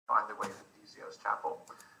find their way to the Pusey House Chapel.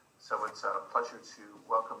 So it's a pleasure to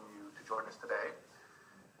welcome you to join us today.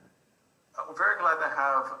 We're very glad to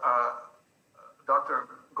have Dr.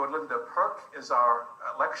 Godeline Perk is our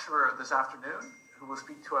lecturer this afternoon, who will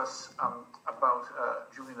speak to us about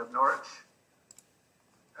Julian of Norwich.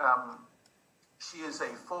 She is a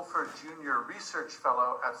Fulford Junior Research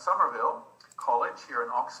Fellow at Somerville College here in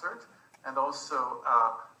Oxford, and also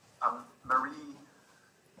Marie,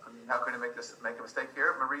 I'm not going to make a mistake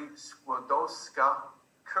here, Marie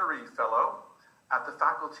Skłodowska-Curie Fellow at the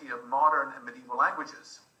Faculty of Modern and Medieval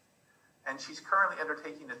Languages. And she's currently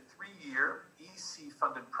undertaking a 3-year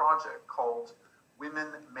EC-funded project called Women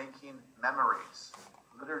Making Memories,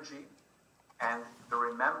 Liturgy and the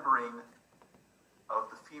Remembering of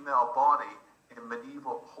the Female Body in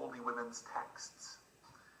Medieval Holy Women's Texts.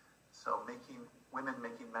 So women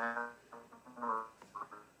making memories,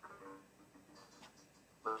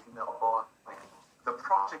 the female body. The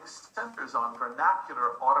project centers on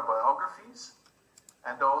vernacular autobiographies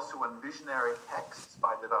and also in visionary texts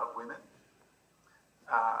by devout women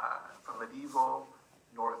from medieval,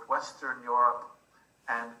 northwestern Europe,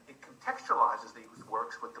 and it contextualizes these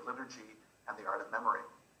works with the liturgy and the art of memory.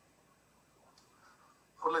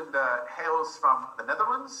 Godeline hails from the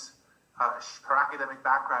Netherlands. Her academic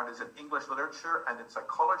background is in English literature and in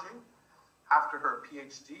psychology. After her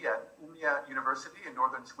PhD at Umeå University in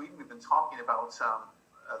northern Sweden, we've been talking about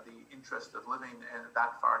the interest of living in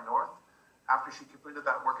that far north. After she completed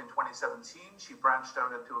that work in 2017, she branched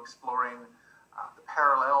out into exploring the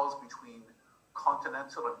parallels between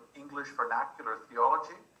continental and English vernacular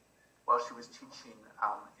theology while she was teaching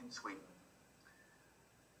in Sweden.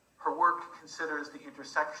 Her work considers the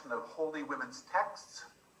intersection of holy women's texts,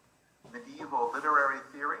 medieval literary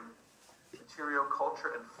theory, material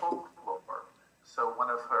culture, and folklore. So one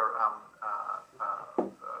of her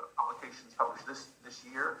publications published this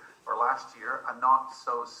year or last year, A Not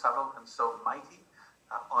So Subtle and So Mighty,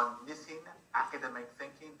 on knitting, academic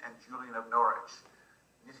thinking, and Julian of Norwich.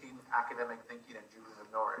 Knitting, academic thinking, and Julian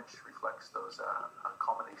of Norwich reflects those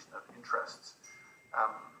combination of interests.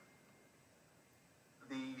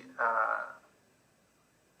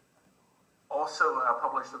 Also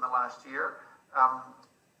published in the last year,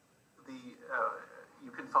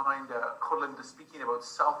 you can find Godeline speaking about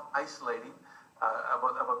self-isolating,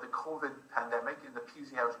 about the COVID pandemic in the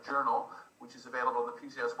Pusey House Journal, which is available on the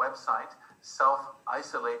Pusey House website,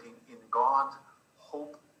 Self-Isolating in God,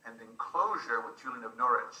 Hope, and Enclosure with Julian of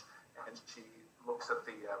Norwich. And she looks at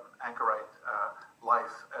the anchorite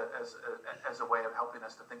life as a way of helping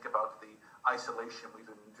us to think about the isolation we've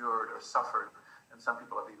endured or suffered, and some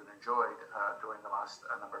people have even enjoyed during the last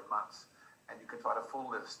number of months. And you can find a full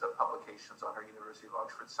list of publications on her University of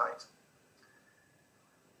Oxford site.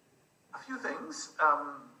 A few things,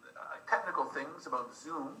 technical things about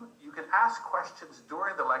Zoom. You can ask questions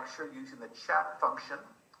during the lecture using the chat function,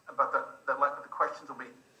 but the questions will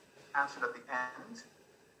be answered at the end.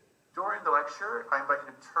 During the lecture, I invite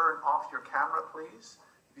you to turn off your camera, please.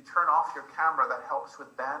 If you turn off your camera, that helps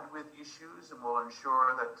with bandwidth issues and will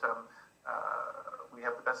ensure that we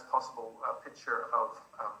have the best possible picture of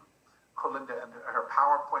Godeline and her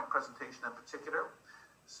PowerPoint presentation in particular.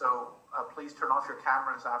 So please turn off your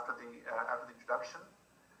cameras after the introduction.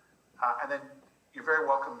 And then you're very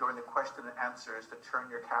welcome during the question and answers to turn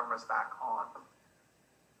your cameras back on.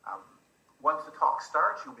 Once the talk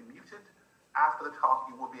starts, you'll be muted. After the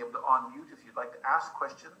talk, you will be able to unmute if you'd like to ask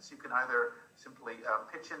questions. You can either simply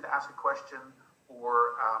pitch in to ask a question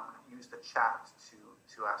or use the chat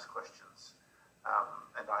to ask questions.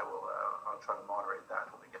 And I'll try to moderate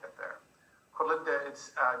that when we get there. Godeline,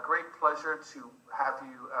 it's a great pleasure to have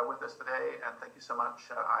you with us today, and thank you so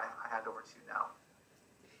much. I hand over to you now.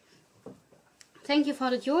 Thank you,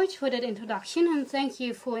 Father George, for that introduction, and thank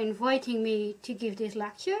you for inviting me to give this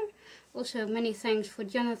lecture. Also, many thanks for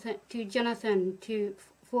Jonathan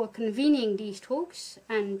for convening these talks,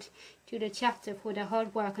 and to the chapter for the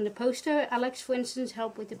hard work on the poster. Alex, for instance,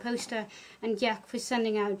 helped with the poster, and Jack for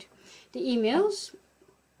sending out the emails.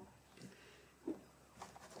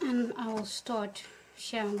 And I will start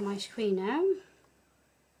sharing my screen now.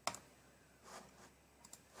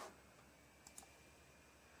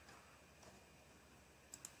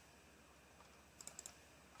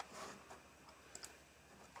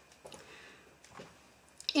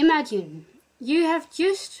 Imagine you have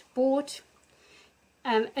just bought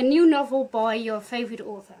a new novel by your favorite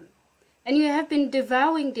author, and you have been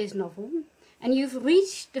devouring this novel, and you've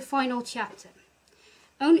reached the final chapter.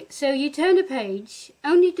 So you turn the page,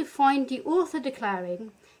 only to find the author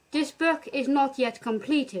declaring, "This book is not yet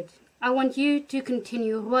completed. I want you to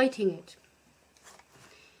continue writing it."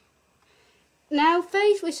 Now,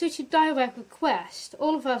 faced with such a direct request,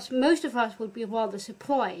 most of us would be rather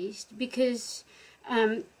surprised, because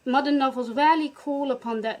modern novels rarely call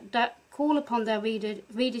upon their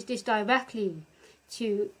readers this directly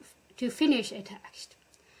to finish a text.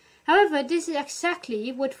 However, this is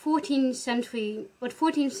exactly what 14th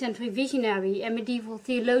century visionary and medieval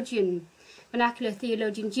theologian, vernacular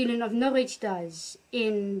theologian Julian of Norwich does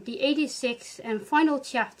in the 86th and final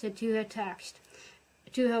chapter to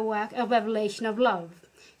her work, A Revelation of Love.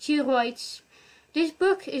 She writes, "This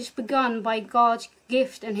book is begun by God's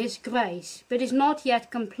gift and His grace, but is not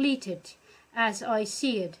yet completed, as I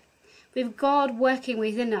see it. With God working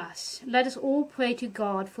within us, let us all pray to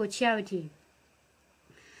God for charity."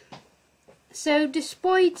 So,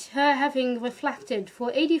 despite her having reflected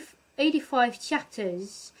for 85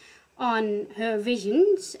 chapters on her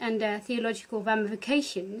visions and their theological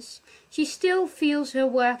ramifications, she still feels her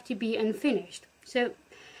work to be unfinished. So,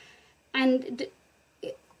 and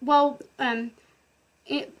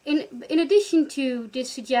in addition to this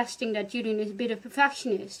suggesting that Julian is a bit of a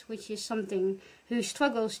perfectionist, which is something who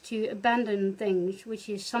struggles to abandon things, which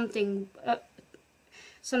is something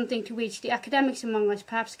to which the academics among us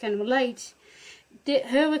perhaps can relate,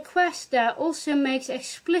 her request there also makes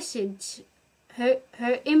explicit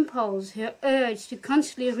her impulse, her urge to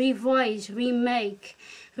constantly revise, remake,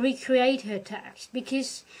 recreate her text,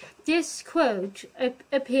 because this quote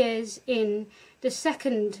appears in the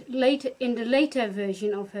later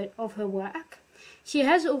version of her work. She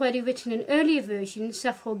has already written an earlier version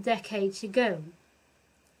several decades ago,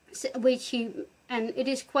 and it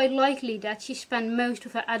is quite likely that she spent most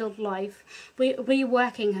of her adult life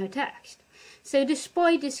reworking her text. So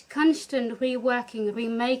despite this constant reworking,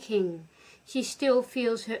 remaking, she still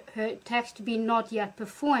feels her text to be not yet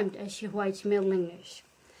performed, as she writes Middle English.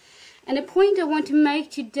 And the point I want to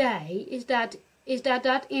make today is that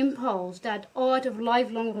impulse, that art of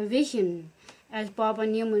lifelong revision, as Barbara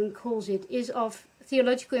Newman calls it, is of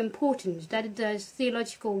theological importance, that it does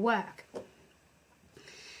theological work.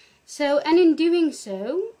 So, and in doing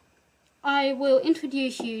so, I will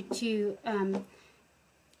introduce you to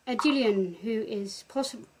a Julian who is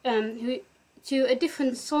to a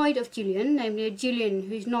different side of Julian, namely a Julian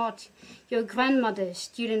who's not your grandmother's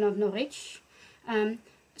Julian of Norwich.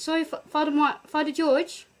 Sorry, Father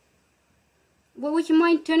George, well, would you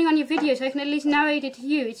mind turning on your video so I can at least narrate it to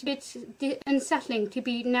you? It's a bit unsettling to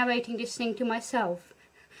be narrating this thing to myself.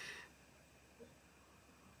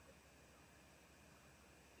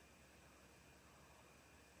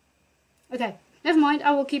 Okay, never mind,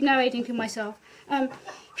 I will keep narrating to myself.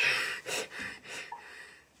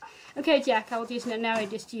 Okay, Jack, I'll just narrate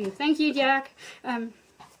this to you. Thank you, Jack.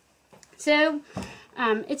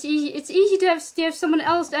 It's easy to have someone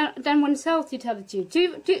else than oneself to tell it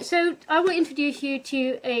to. So I will introduce you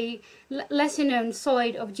to a lesser known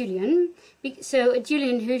side of Julian. So a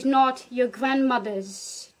Julian who's not your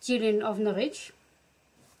grandmother's Julian of Norwich.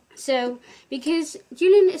 So because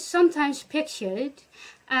Julian is sometimes pictured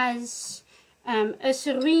as a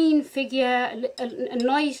serene figure, a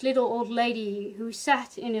nice little old lady who was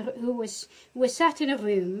sat in a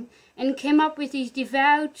room and came up with these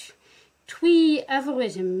devout twee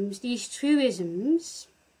aphorisms, these truisms,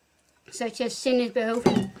 such as sin is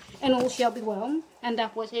behoven and all shall be well, and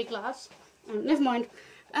that was a glass. Never mind.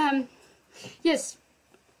 Yes.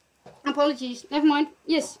 Apologies. Never mind.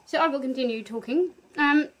 Yes. So I will continue talking.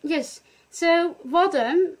 Yes. So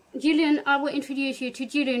rather, Julian, I will introduce you to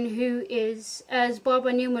Julian, who is, as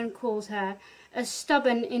Barbara Newman calls her, a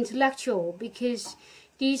stubborn intellectual, because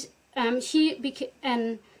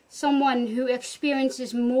someone who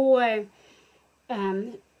experiences more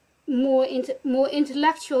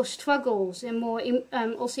intellectual struggles and more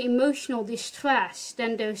also emotional distress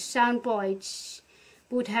than those sound bites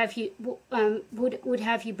would have you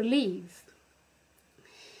believe.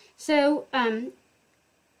 So,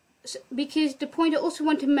 because the point I also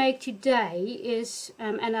want to make today is,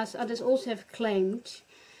 and as others also have claimed,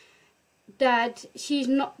 that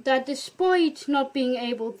despite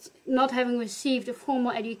not having received a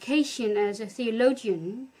formal education as a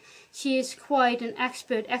theologian, she is quite an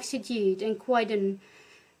expert exegete and quite a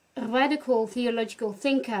radical theological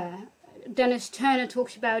thinker. Dennis Turner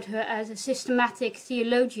talks about her as a systematic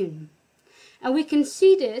theologian, and we can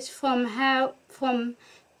see this from how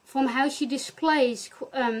she displays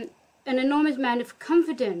an enormous amount of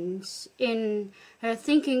confidence in her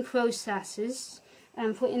thinking processes.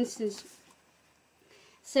 For instance,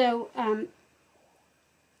 so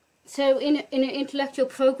in her intellectual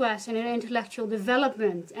progress and her intellectual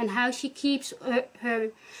development, and how she keeps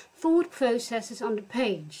her thought processes on the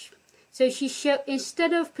page. So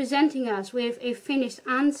instead of presenting us with a finished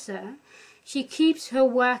answer, she keeps her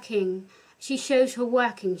working. She shows her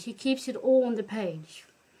working. She keeps it all on the page.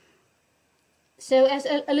 So as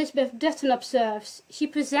Elizabeth Dutton observes, she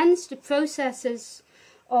presents the processes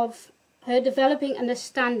of her developing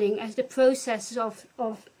understanding as the processes of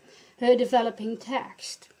her developing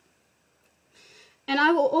text. And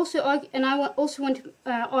I will also argue, want to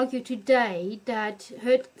argue today that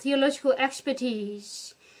her theological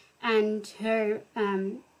expertise and her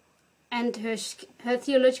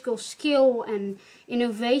theological skill and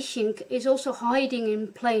innovation is also hiding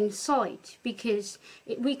in plain sight, because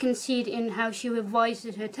we can see it in how she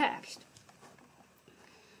revises her text.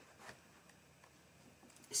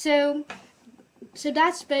 So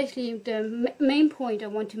that's basically the main point I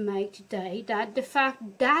want to make today, that the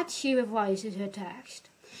fact that she revises her text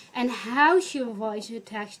and how she revises her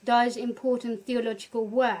text does important theological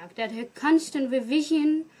work, that her constant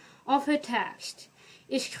revision of her text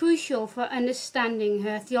is crucial for understanding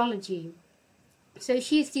her theology. So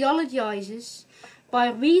she theologizes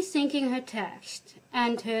by rethinking her text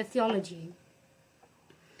and her theology.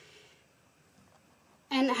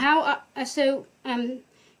 And how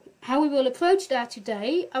we will approach that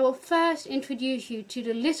today, I will first introduce you to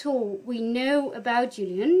the little we know about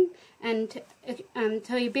Julian and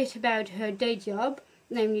tell you a bit about her day job,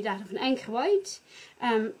 namely that of an anchorite.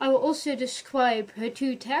 I will also describe her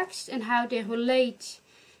two texts and how they relate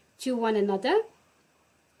to one another.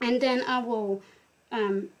 And then I will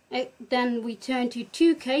then we turn to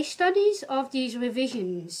two case studies of these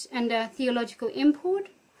revisions and their theological import.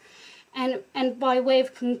 And by way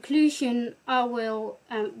of conclusion, I will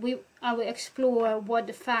explore what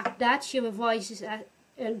the fact that she revises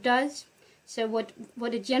does, so what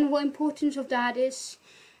the general importance of that is,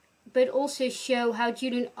 but also show how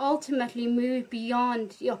Julian ultimately moved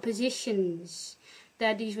beyond the oppositions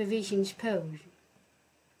that these revisions pose.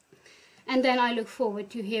 And then I look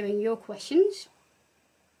forward to hearing your questions.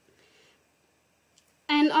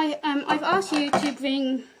 And I've asked you to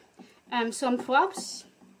bring some props.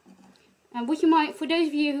 Would you mind, for those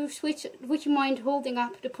of you who switch, would you mind holding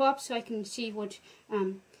up the props so I can see what?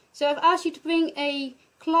 So I've asked you to bring a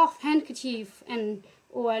cloth handkerchief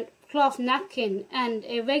or a cloth napkin and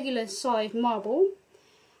a regular sized marble.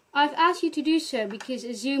 I've asked you to do so because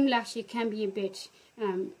a Zoom lecture can be a bit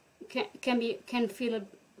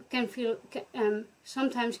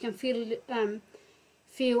sometimes can feel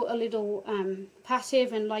a little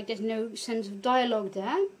passive and like there's no sense of dialogue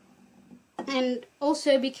there. And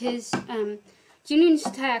also because Julian's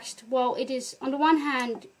text, while it is on the one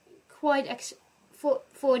hand quite for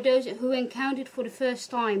those who encounter it for the first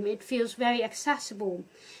time, it feels very accessible.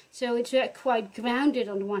 So it's quite grounded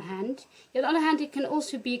on the one hand. On the other hand, it can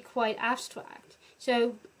also be quite abstract.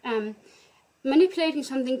 So manipulating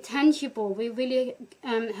something tangible will really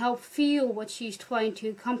help feel what she's trying to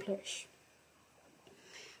accomplish.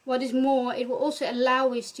 What is more, it will also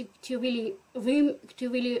allow us to really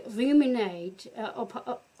ruminate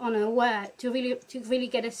on her word, to really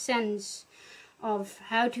get a sense of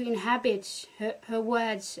how to inhabit her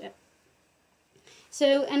words.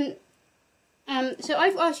 So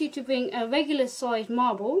I've asked you to bring a regular sized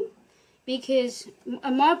marble, because a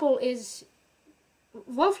marble is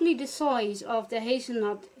roughly the size of the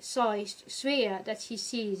hazelnut sized sphere that she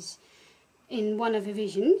sees in one of her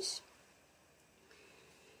visions.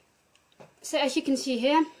 So as you can see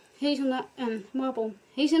here, hazelnut marble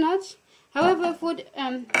hazelnuts. However, for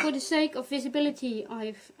the sake of visibility,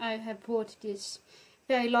 I have brought this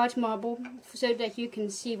very large marble so that you can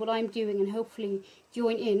see what I'm doing and hopefully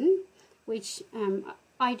join in, which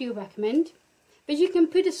I do recommend. But you can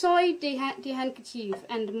put aside the handkerchief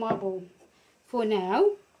and the marble for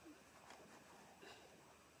now.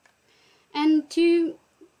 And to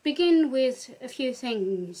begin with a few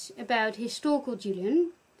things about historical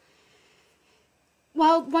Julian.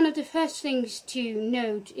 Well, one of the first things to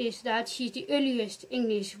note is that she's the earliest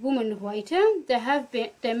English woman writer.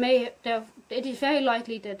 It is very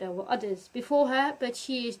likely that there were others before her, but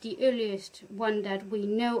she is the earliest one that we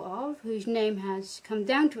know of, whose name has come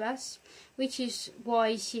down to us, which is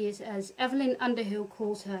why she is, as Evelyn Underhill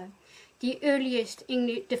calls her, the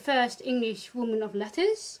first English woman of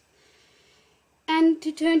letters. And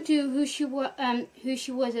to turn to who she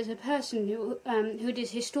was as a person, who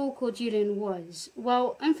this historical Julian was.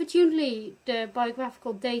 Well, unfortunately, the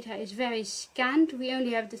biographical data is very scant. We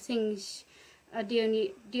only have the things, the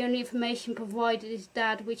only information provided is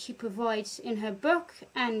that which she provides in her book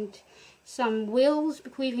and some wills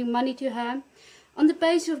bequeathing money to her. On the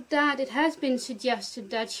basis of that, it has been suggested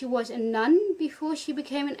that she was a nun before she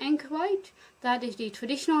became an anchorite. That is the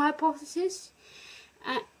traditional hypothesis.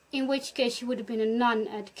 In which case she would have been a nun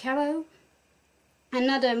at Cairo.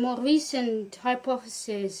 Another more recent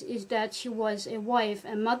hypothesis is that she was a wife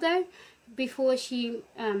and mother before she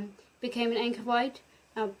became an anchorite,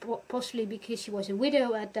 possibly because she was a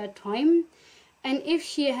widow at that time. And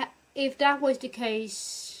if that was the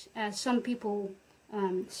case, as some people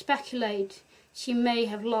speculate, she may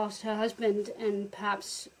have lost her husband and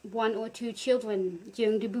perhaps 1 or 2 children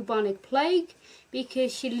during the bubonic plague,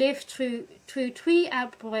 because she lived through 3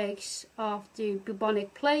 outbreaks of the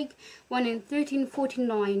bubonic plague, one in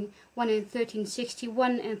 1349, one in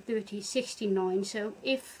 1361 and 1369. So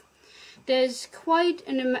if there's quite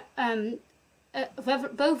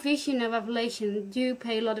both vision and revelation do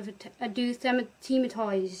pay a lot of do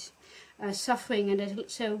thematize suffering, and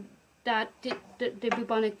so that the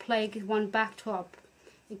bubonic plague is one backdrop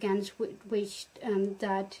against which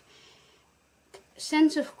that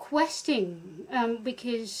sense of questing,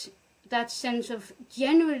 because that sense of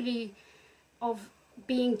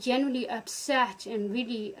being generally upset and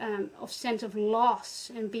really of sense of loss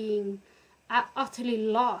and being utterly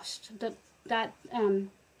lost, that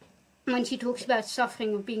when she talks about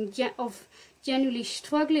suffering, of being genuinely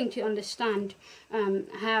struggling to understand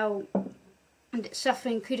how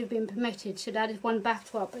suffering could have been permitted. So that is one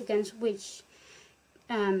backdrop against which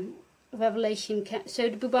Revelation can. So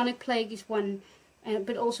the bubonic plague is one,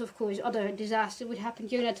 but also of course other disasters would happen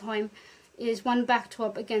during that time, is one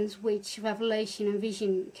backdrop against which Revelation and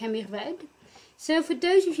Vision can be read. So for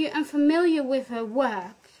those of you unfamiliar with her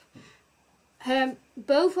work,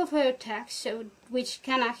 both of her texts, so, which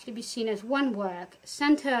can actually be seen as one work,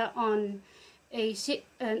 center on a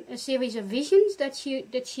series of visions that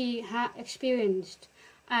she had experienced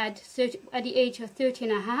at the age of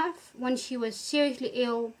 30.5, when she was seriously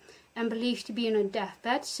ill and believed to be on her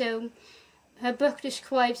deathbed. So her book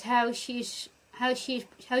describes how she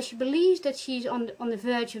believes that she's on the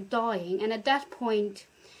verge of dying, and at that point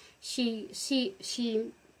she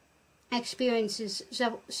experienced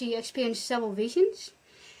several visions,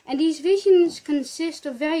 and these visions consist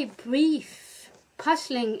of very brief,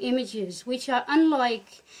 puzzling images, which are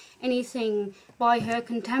unlike anything by her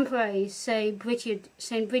contemporaries, say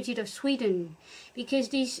Saint Bridget of Sweden, because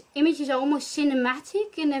these images are almost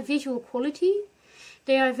cinematic in their visual quality.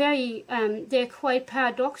 They are they're quite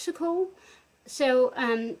paradoxical. So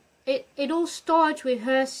it all starts with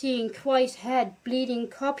her seeing Christ's head bleeding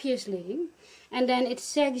copiously, and then it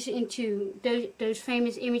segs into those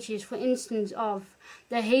famous images, for instance, of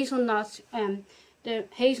the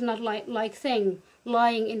hazelnut-like thing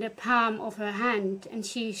lying in the palm of her hand, and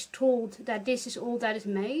she's told that this is all that is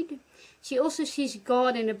made. She also sees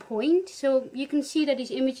God in a point, so you can see that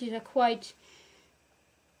these images are quite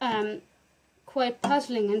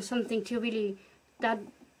puzzling and something to really that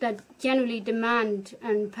generally demand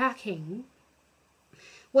unpacking.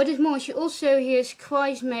 What is more, she also hears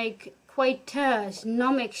Christ make quite terse,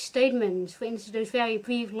 gnomic statements. For instance, those very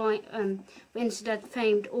brief line, for instance, that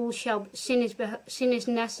famed sin is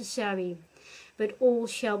necessary, but all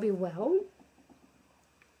shall be well.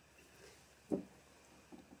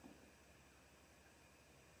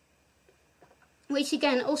 Which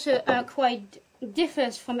again also quite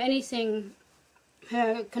differs from anything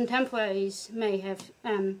her contemporaries may have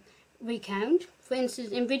recount. For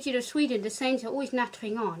instance, in Bridget of Sweden, the saints are always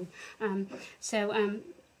nattering on.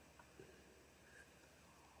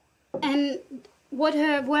 And what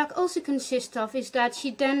her work also consists of is that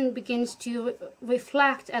she then begins to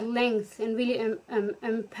reflect at length and really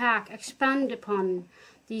unpack, expand upon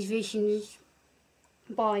these visions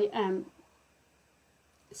by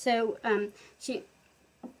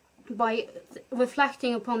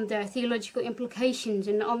reflecting upon their theological implications,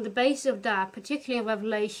 and on the basis of that, particularly in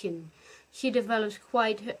Revelation, she develops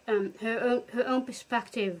quite her own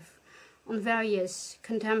perspective on various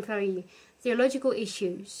contemporary theological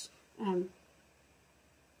issues.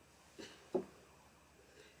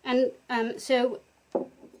 So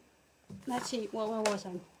let's see, where was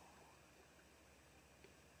I?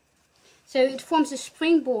 So it forms a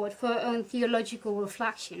springboard for her own theological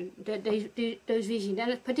reflection, those visions.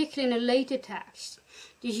 And particularly in a later text,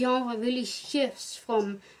 the genre really shifts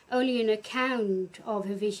from only an account of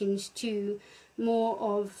her visions to more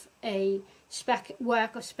of a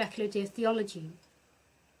work of speculative theology.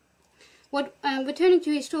 Returning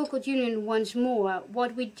to historical Julian once more,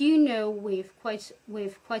 what we do know with quite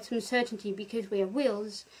some certainty, because we have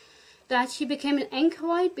wills, that she became an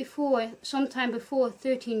anchorite sometime before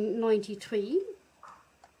 1393.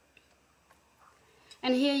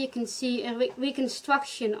 And here you can see a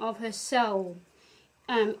reconstruction of her cell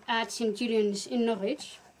at St. Julian's in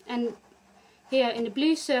Norwich. And here in the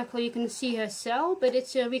blue circle you can see her cell, but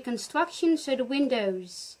it's a reconstruction, so the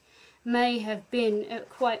windows may have been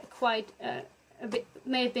quite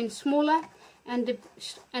may have been smaller, and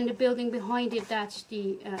the building behind it, that's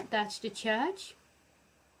the church.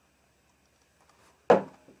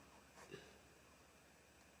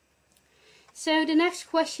 So the next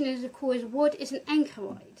question is, of course, what is an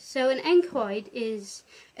anchorite? So an anchorite is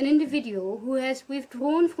an individual who has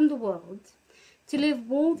withdrawn from the world to live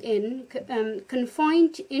walled in,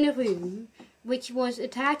 confined in a room which was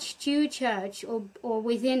attached to a church or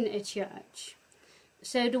within a church.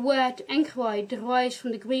 So the word anchorite derives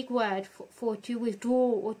from the Greek word for to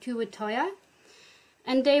withdraw or to retire,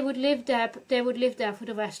 and they would live there for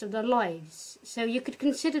the rest of their lives. So you could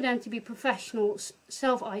consider them to be professional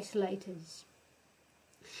self-isolators.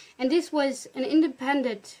 And this was an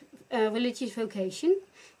independent religious vocation.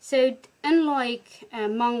 So unlike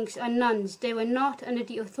monks and nuns, they were not under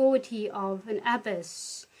the authority of an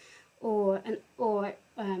abbess, so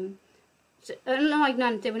unlike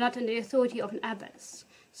nuns, they were not under the authority of an abbess.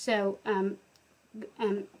 So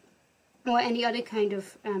or any other kind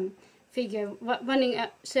of figure running.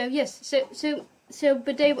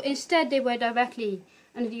 But instead they were directly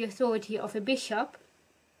under the authority of a bishop.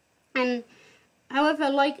 And however,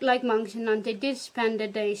 like monks and nuns, they did spend their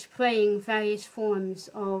days praying various forms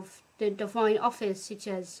of the divine office, such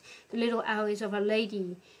as the little hours of Our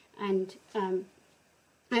Lady and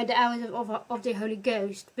the hours of the Holy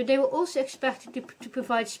Ghost. But they were also expected to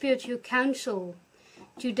provide spiritual counsel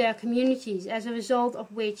to their communities, as a result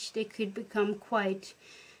of which they could become quite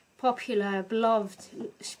popular, beloved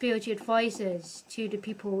spiritual advisors to the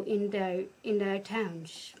people in their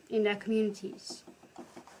towns, in their communities.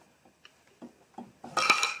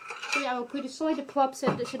 So yeah, I will put aside the prop so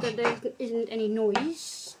that there isn't any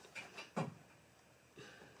noise.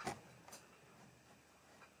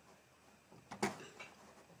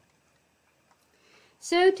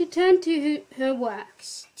 So to turn to her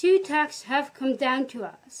works, two texts have come down to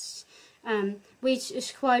us, which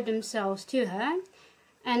ascribe themselves to her.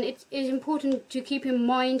 And it is important to keep in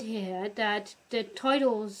mind here that the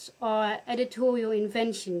titles are editorial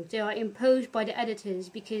inventions. They are imposed by the editors,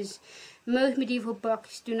 because most medieval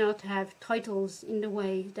books do not have titles in the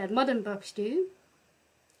way that modern books do.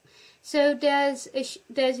 So there's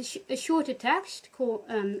a shorter text called,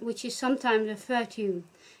 which is sometimes referred to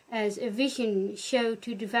as a vision show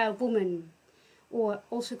to devout woman, or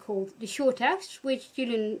also called the short text, which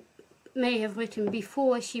Julian may have written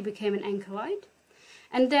before she became an anchorite.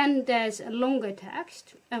 And then there's a longer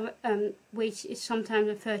text, which is sometimes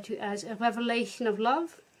referred to as a revelation of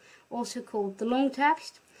love, also called the long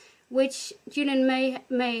text, which Julian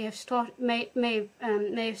may have started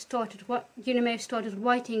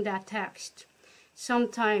writing that text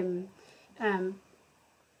sometime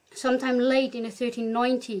late in the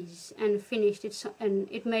 1390s, and finished it. And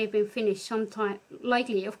it may have been finished sometime,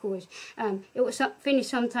 likely, of course, it was finished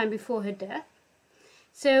sometime before her death.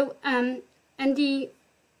 So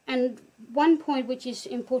and one point which is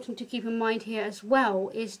important to keep in mind here as well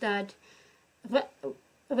is that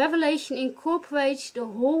Revelation incorporates the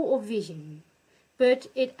whole of vision, but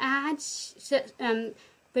it adds.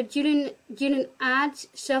 But Julian adds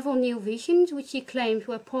several new visions which he claims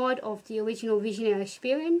were part of the original visionary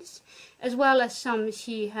experience, as well as some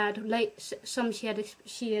she had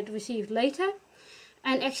received later,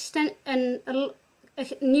 and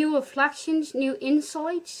new reflections, new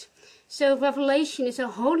insights. So Revelation is a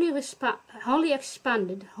wholly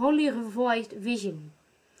expanded, wholly revised vision.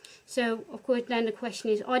 So of course then the question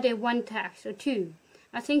is, are they one text or two?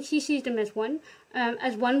 I think she sees them as one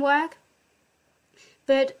work.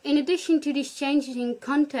 But in addition to these changes in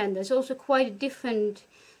content, there's also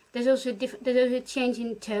there's also a change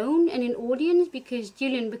in tone and in audience, because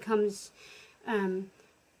Julian becomes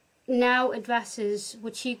now addresses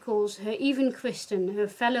what she calls her even Christian, her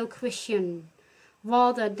fellow Christian,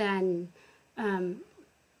 rather than a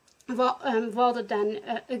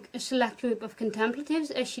select group of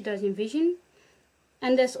contemplatives, as she does in Vision.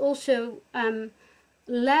 And there's also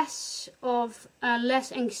less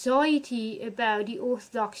anxiety about the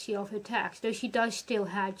orthodoxy of her text, though she does still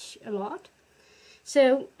hedge a lot.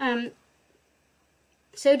 So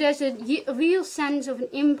there's a real sense of an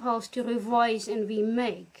impulse to revise and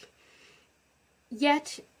remake.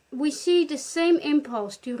 Yet we see the same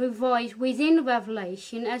impulse to revise within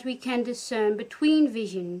Revelation as we can discern between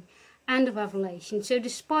Vision and Revelation. So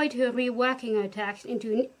despite her reworking her text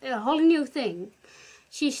into a wholly new thing,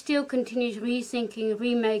 she still continues rethinking,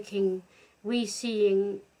 remaking,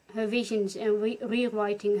 reseeing her visions and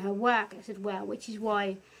rewriting her work, as it were, which is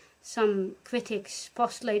why some critics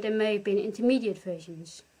postulate there may have been intermediate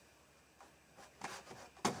versions.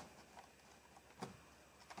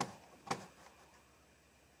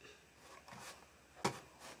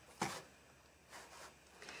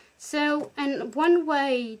 So, and one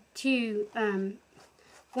way to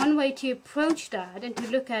approach that and to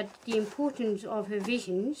look at the importance of her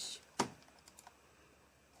visions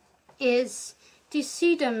is to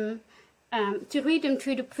see them, to read them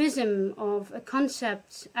through the prism of a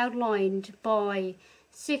concept outlined by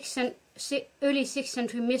early 6th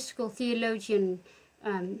century mystical theologian,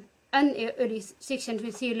 an early 6th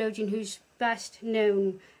century theologian who's best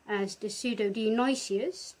known as the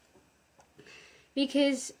Pseudo-Dionysius,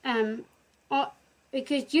 because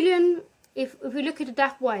Julian, if we look at it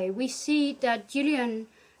that way, we see that Julian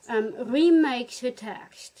remakes her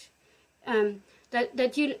text.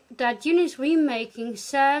 That Julian's remaking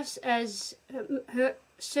serves as a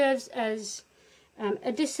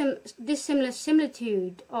dissimilar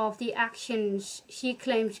similitude of the actions she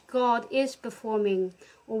claims God is performing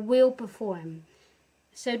or will perform.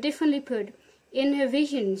 So differently put, in her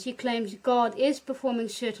vision she claims God is performing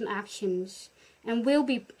certain actions and will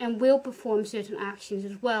perform certain actions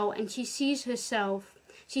as well, and she sees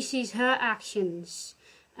her actions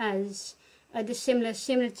as a dissimilar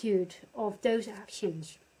similitude of those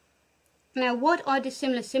actions. Now, what are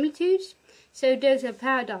dissimilar similitudes? So those are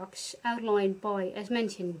paradox outlined by, as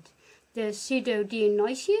mentioned, the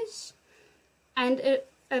Pseudo-Dionysius, and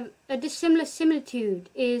a dissimilar similitude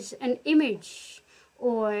is an image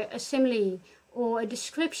or a simile or a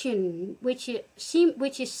description which is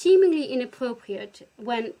seemingly inappropriate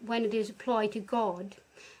when it is applied to God,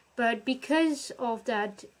 but because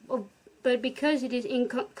it is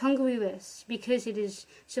incongruous, because it is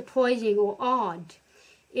surprising or odd,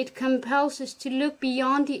 it compels us to look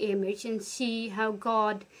beyond the image and see how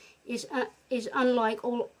God is unlike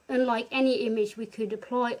any image we could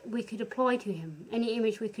apply to him, any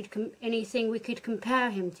image anything we could compare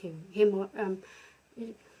him to him.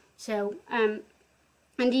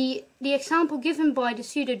 And the example given by the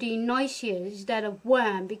Pseudo-Dionysius is that of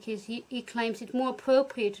worm, because he claims it's more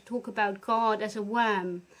appropriate to talk about God as a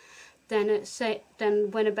worm than as a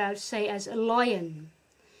lion,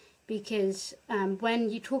 because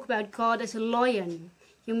when you talk about God as a lion,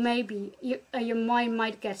 your mind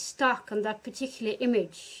might get stuck on that particular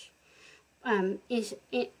image. Oh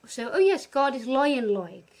yes, God is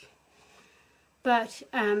lion-like. But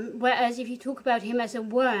whereas if you talk about him as a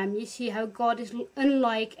worm, you see how God is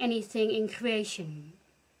unlike anything in creation.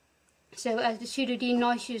 So as the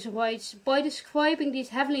Pseudo-Dionysius writes, by describing these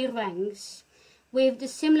heavenly ranks with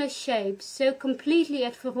dissimilar shapes so completely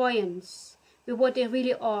at variance with what they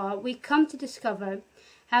really are, we come to discover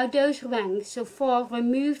how those ranks, so far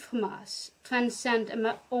removed from us, transcend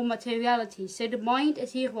all materiality. So the mind,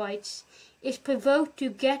 as he writes, is provoked to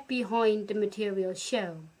get behind the material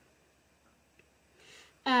show.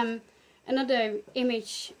 Another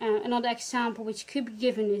image, another example which could be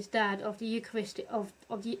given is that of the Eucharistic of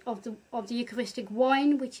the Eucharistic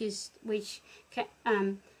wine, which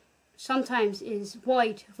sometimes is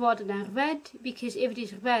white rather than red, because if it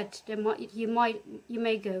is red, then you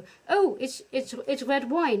may go, oh, it's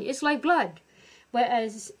red wine, it's like blood.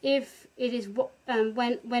 Whereas if it is when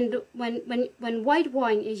white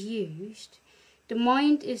wine is used, the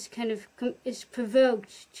mind is is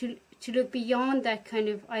provoked to look beyond that kind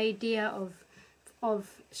of idea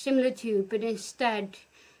of similitude, but instead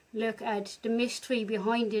look at the mystery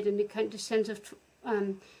behind it and the sense of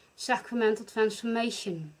sacramental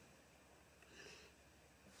transformation.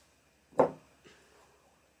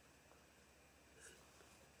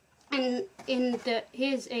 And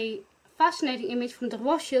here's a fascinating image from the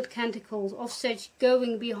Rothschild Canticles of such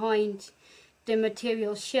going behind the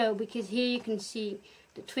material show, because here you can see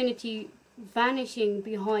the Trinity vanishing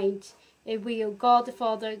behind a real God the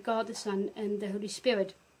Father, God the Son, and the Holy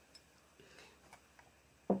Spirit.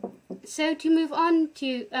 So to move on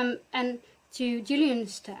to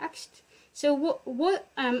Julian's text. So what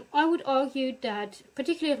I would argue that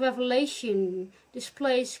particularly Revelation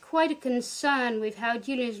displays quite a concern with how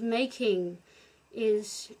Julian's making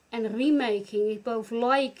is and remaking is both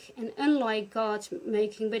like and unlike God's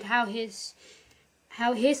making, but how his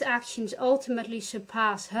actions ultimately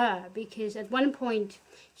surpass her, because at one point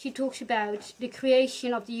she talks about the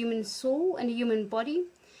creation of the human soul and the human body,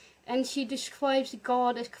 and she describes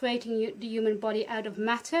God as creating the human body out of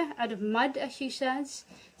matter, out of mud, as she says.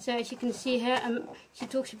 So as you can see here, she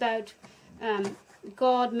talks about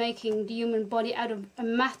God making the human body out of a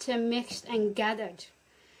matter mixed and gathered.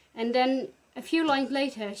 And then a few lines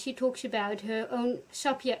later, she talks about her own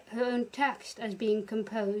subject, her own text as being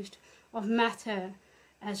composed of matter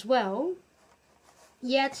as well.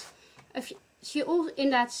 Yet, she also,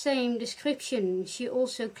 in that same description, she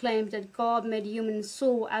also claims that God made the human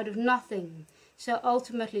soul out of nothing. So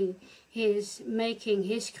ultimately, his making,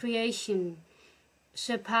 his creation,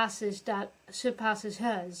 surpasses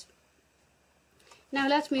hers. Now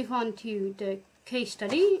let's move on to the case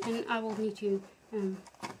study, and I will need to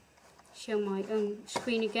show my own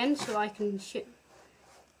screen again so I can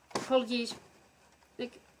apologies.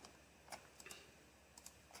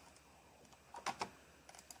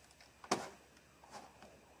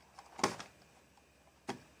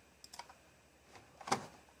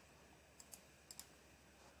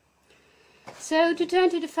 So to turn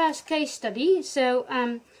to the first case study, so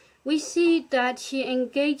we see that she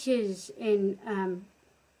engages in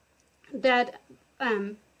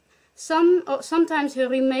sometimes her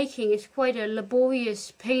remaking is quite a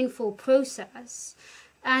laborious, painful process,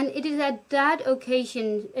 and it is at that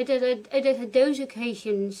occasion, it is at those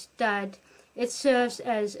occasions that it serves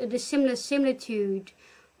as a dissimilar similitude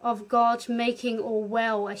of God's making all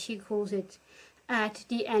well, as she calls it, at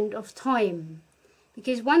the end of time.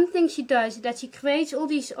 Because one thing she does is that she creates all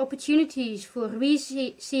these opportunities for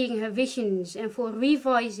re-seeing her visions and for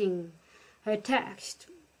revising her text,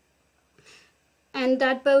 and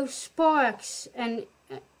that both sparks and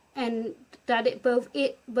that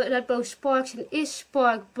both sparks and is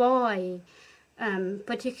sparked by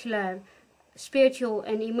particular spiritual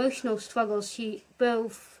and emotional struggles she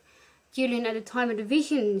both during at the time of the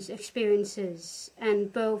visions experiences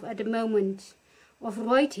and both at the moment of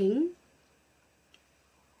writing.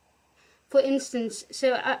 For instance,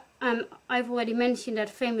 so I've already mentioned that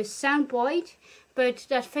famous soundbite, but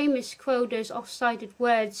that famous quote, those oft-cited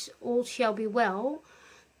words, "All shall be well."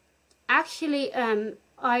 Actually,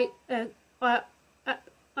 I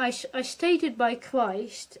stated by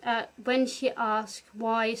Christ when she asked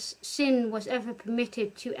why sin was ever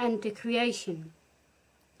permitted to enter creation.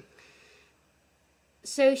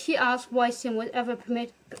 So she asked why sin was ever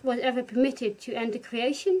permitted to enter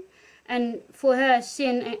creation. And for her,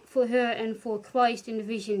 for her and for Christ in the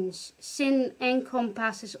visions, sin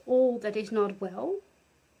encompasses all that is not well.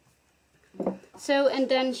 So, and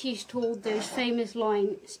then she's told those famous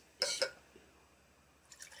lines,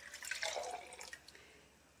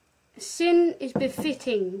 "Sin is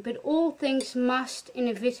befitting, but all things must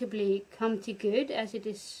inevitably come to good," as it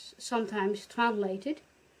is sometimes translated.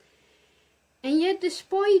 And yet,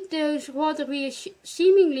 despite those rather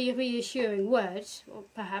seemingly reassuring words, or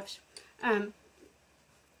perhaps,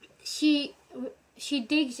 she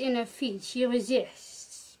digs in her feet, she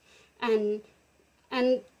resists, and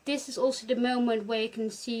this is also the moment where you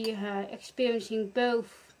can see her experiencing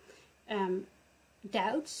both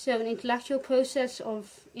doubts, so an intellectual process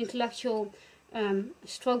of intellectual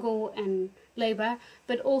struggle and labor,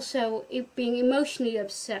 but also being emotionally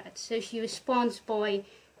upset. So she responds by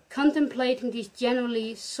contemplating these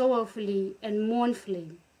generally sorrowfully and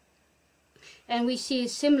mournfully. And we see a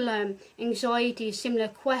similar anxiety, a similar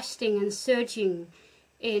questing and searching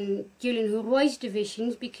in Julian who writes the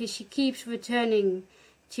visions, because she keeps returning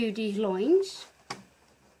to these lines.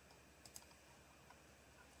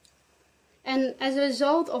 And as a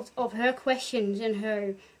result of her questions and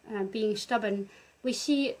her being stubborn, we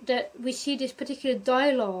see this particular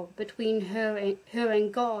dialogue between her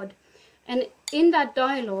and God. And in that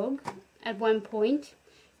dialogue, at one point,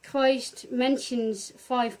 Christ mentions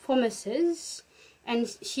 5 promises, and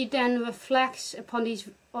she then reflects upon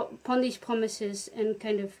these promises and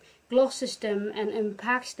kind of glosses them and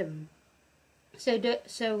unpacks them.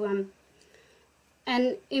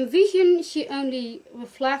 And in vision, she only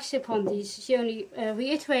reflects upon these. She only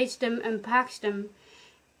reiterates them, unpacks them,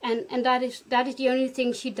 and that is the only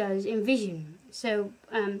thing she does in vision. So,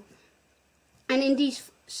 and in these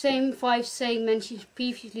same 5 saying mentioned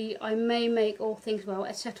previously, "I may make all things well,"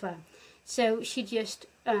 etc. So she just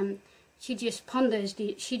ponders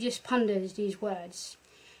these words.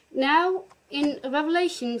 Now in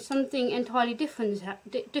Revelation, something entirely different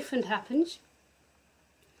happens,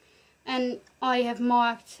 and I have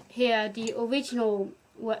marked here the original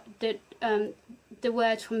the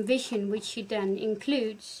words from vision, which she then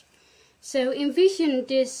includes. So in vision,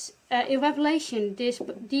 in Revelation,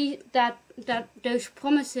 that those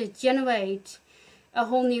promises generate a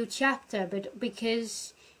whole new chapter, but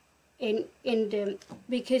because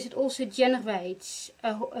it also generates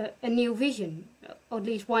a new vision, or at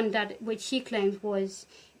least one which she claims was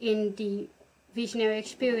in the visionary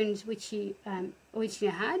experience which she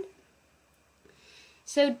originally had.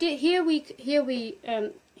 So here we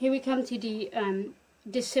come to the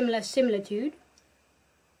dissimilar similitude.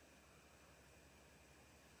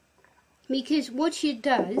 Because what she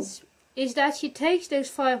does is that she takes those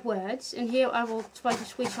 5 words, and here I will try to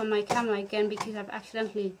switch on my camera again because I've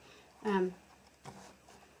accidentally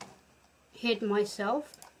hid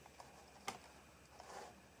myself.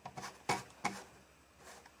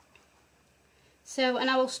 So, and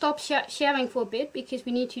I will stop sharing for a bit because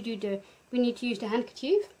we need to use the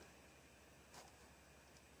handkerchief.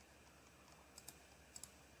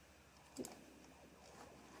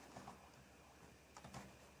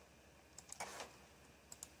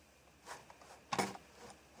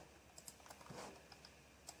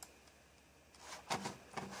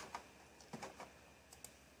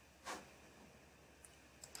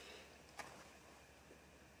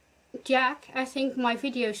 Jack, I think my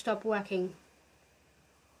video stopped working.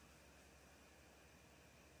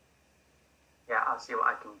 Yeah, I'll see what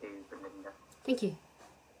I can do, Belinda. Thank you.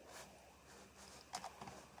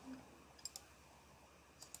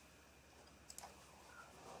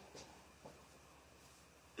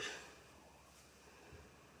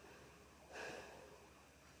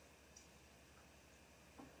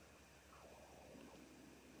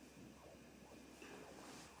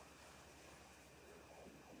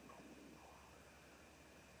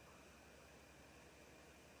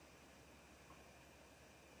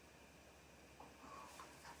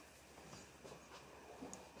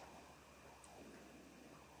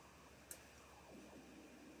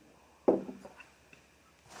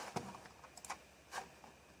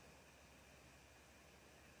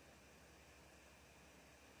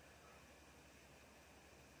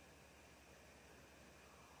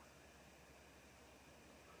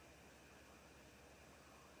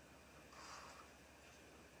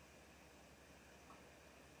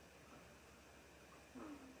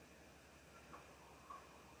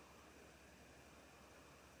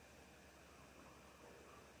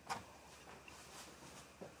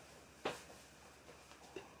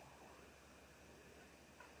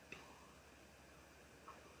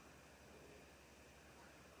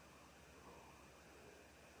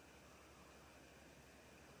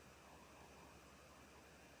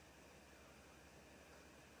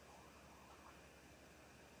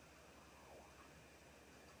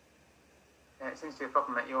 It seems to be a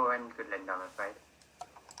problem at your end, Godeline, I'm afraid.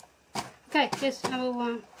 Okay, yes, I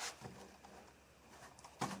will.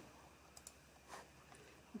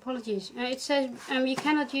 Apologies. It says you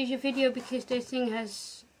cannot use your video because the thing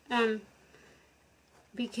has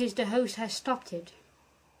because the host has stopped it.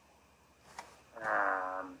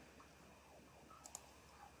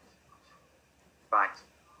 Right.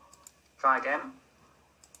 Try again.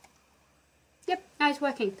 Yep, now it's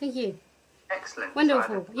working. Thank you. Excellent.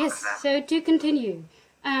 Wonderful. Yes. So to continue,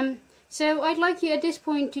 so I'd like you at this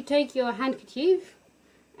point to take your handkerchief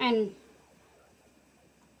and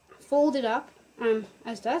fold it up,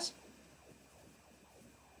 as does.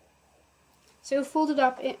 So fold it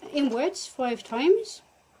up inwards 5 times,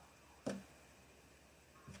 and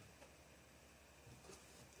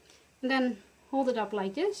then hold it up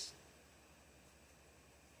like this,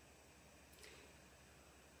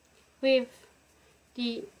 with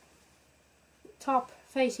the top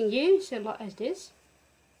facing you, so as this.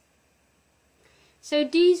 So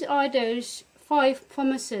these are those 5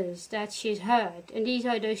 promises that she's heard, and these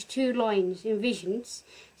are those 2 lines in visions.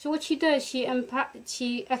 So what she does, she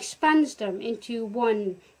expands them into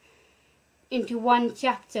one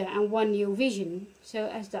chapter and one new vision. So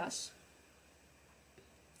as thus.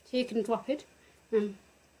 So you can drop it.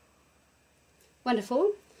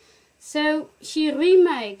 Wonderful. So she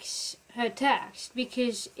remakes her text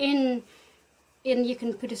because in you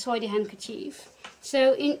can put aside the handkerchief.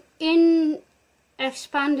 So in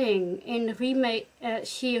expanding, in remake,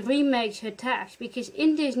 she remakes her text because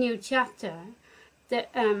in this new chapter,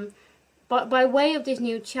 but by way of this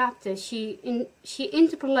new chapter, she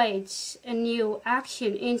interpolates a new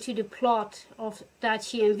action into the plot of that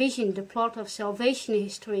she envisioned, the plot of salvation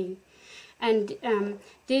history, and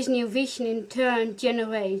this new vision in turn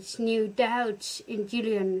generates new doubts in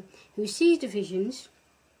Julian, who sees the visions.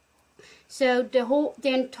 So the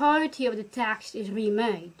entirety of the text is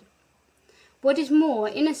remade. What is more,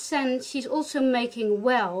 in a sense, she's also making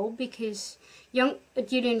well, because young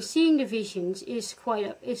Julian, seeing the visions, is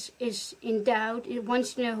in doubt. It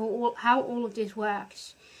wants to know how all of this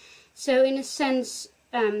works. So in a sense,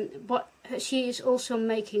 but she is also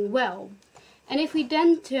making well. And if we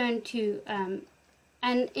then turn to,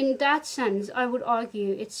 and in that sense, I would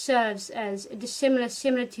argue it serves as a dissimilar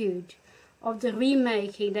similitude of the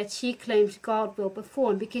remaking that she claims God will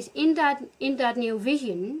perform, because in that new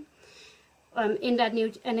vision, in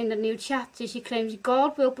the new chapter, she claims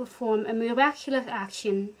God will perform a miraculous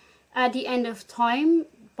action at the end of time,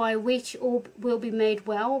 by which all will be made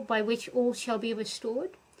well, by which all shall be restored.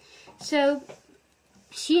 So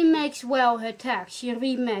she makes well her text. She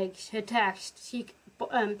remakes her text. She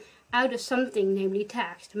out of something, namely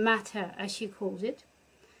text, matter, as she calls it.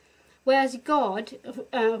 Whereas God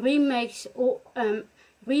remakes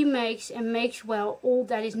remakes and makes well all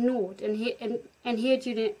that is naught. And here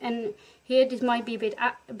Julian, and here this might be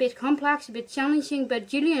a bit complex, a bit challenging, but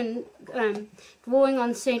Julian, drawing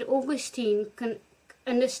on Saint Augustine,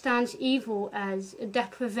 understands evil as a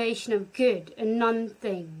deprivation of good, a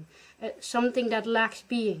non-thing, something that lacks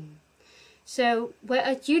being. So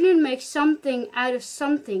whereas Julian makes something out of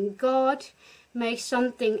something, God makes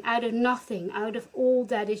something out of nothing, out of all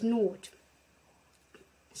that is naught.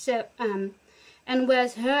 So and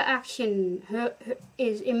whereas her action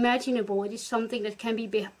is imaginable, it is something that can be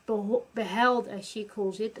beheld, as she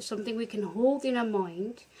calls it, something we can hold in our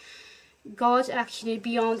mind. God's action is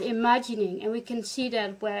beyond imagining, and we can see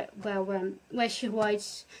that where she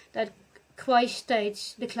writes that Christ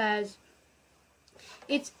declares,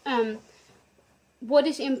 it's what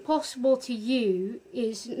is impossible to you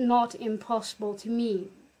is not impossible to me.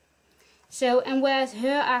 So, and whereas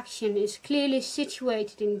her action is clearly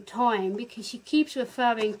situated in time, because she keeps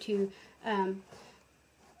referring to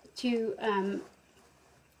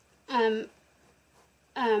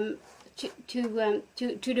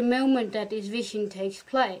the moment that this vision takes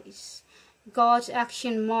place, God's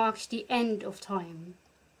action marks the end of time.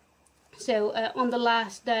 So, on the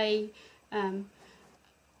last day,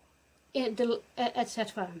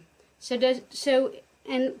 etc.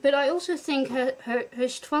 But I also think her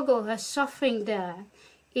struggle, her suffering there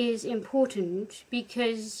is important,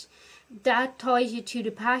 because that ties you to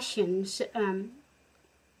the passions.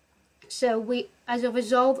 So we, as a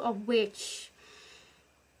result of which,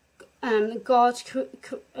 God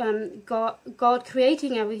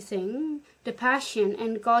creating everything, the passion,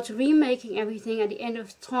 and God's remaking everything at the end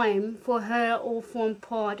of time, for her all form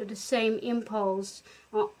part of the same impulse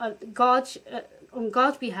on God's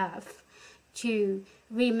behalf, to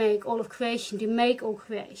remake all of creation, to make all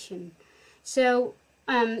creation. So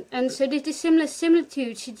and so this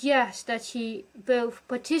similitude suggests that she both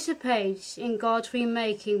participates in God's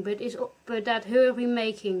remaking, but that her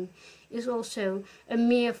remaking is also a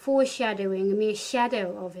mere foreshadowing, a mere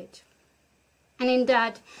shadow of it. And in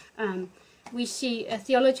that we see a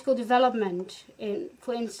theological development.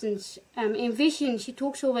 For instance, in Vision, she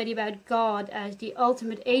talks already about God as the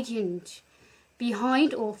ultimate agent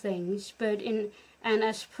behind all things, and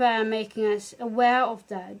as prayer making us aware of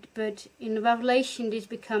that. But in Revelation, this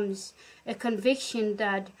becomes a conviction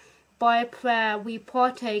that by prayer we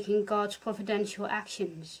partake in God's providential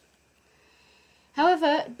actions.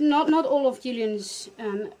 However, not all of Julian's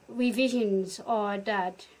revisions are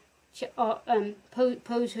that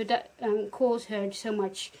cause her so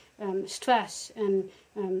much stress and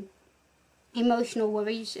emotional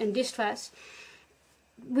worries and distress.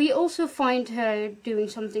 We also find her doing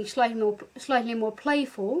something slightly more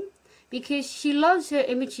playful, because she loves her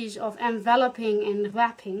images of enveloping and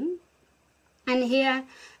wrapping. And here,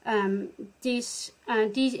 these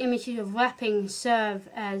images of wrapping serve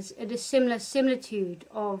as a dissimilar similitude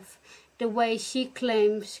of the way she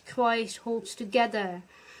claims Christ holds together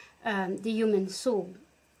the human soul.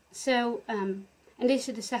 So, and this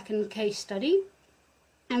is the second case study.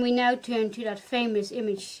 And we now turn to that famous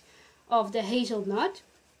image of the hazelnut.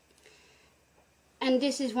 And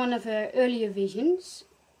this is one of her earlier visions.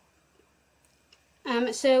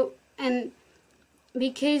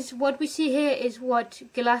 Because what we see here is what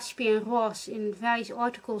Gillespie and Ross in various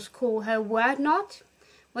articles call her word knot.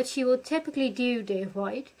 What she will typically do, they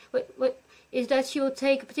write, is that she will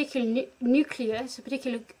take a particular nucleus, a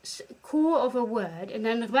particular core of a word, and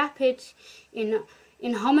then wrap it in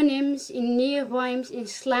homonyms, in near rhymes, in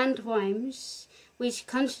slant rhymes, which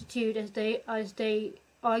constitute, as they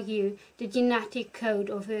argue, the genetic code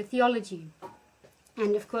of her theology.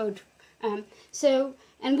 End of quote.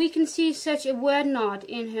 And we can see such a word knot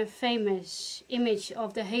in her famous image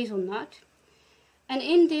of the hazelnut. And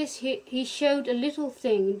in this he showed a little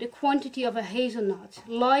thing, the quantity of a hazelnut,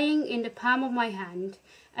 lying in the palm of my hand,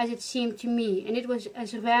 as it seemed to me, and it was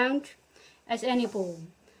as round as any ball.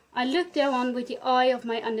 I looked thereon with the eye of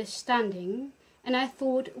my understanding, and I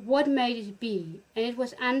thought, what may this be? And it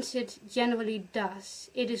was answered generally thus: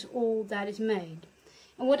 it is all that is made.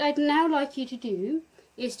 And what I'd now like you to do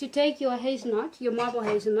is to take your hazelnut, your marble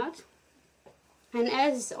hazelnut, and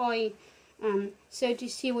as I, so to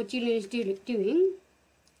see what Julian is doing.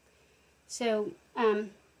 So,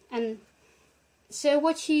 and so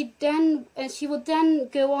what she will then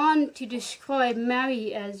go on to describe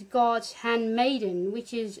Mary as God's handmaiden,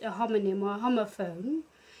 which is a homonym or a homophone.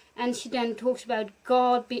 And she then talks about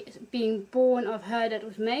God being born of her that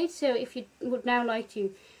was made. So if you would now like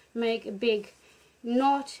to make a big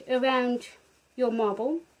knot around your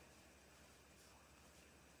marble.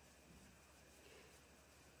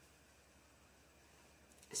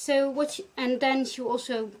 and then she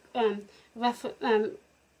also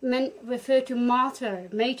refer to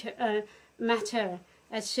matter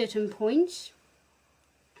at certain points.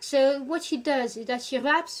 So what she does is that she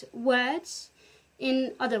wraps words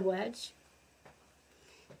in other words,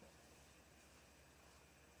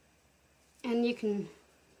 and you can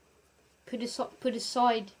put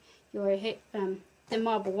aside your the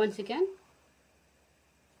marble once again,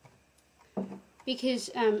 because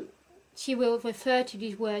she will refer to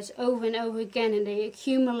these words over and over again, and they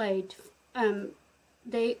accumulate.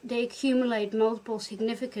 They accumulate multiple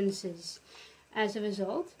significances as a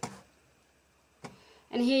result.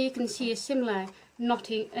 And here you can see a similar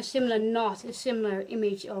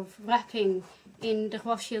image of wrapping in the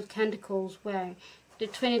Rothschild Canticles, where the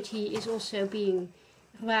Trinity is also being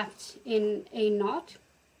wrapped in a knot.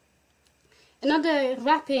 Another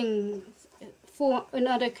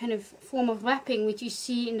kind of form of wrapping which you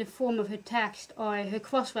see in the form of her text are her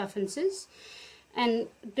cross references. And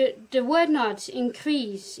the word knots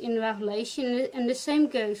increase in Revelation, and the same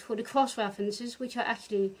goes for the cross references, which are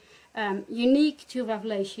actually unique to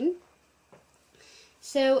Revelation.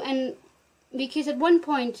 So, and because at one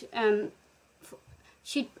point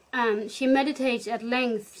she meditates at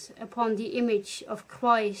length upon the image of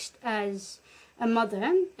Christ as a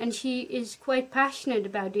mother, and she is quite passionate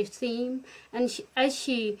about this theme, and as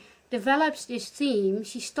she develops this theme,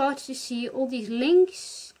 she starts to see all these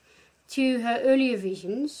links to her earlier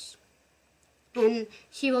visions, and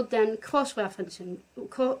she will then cross-reference them.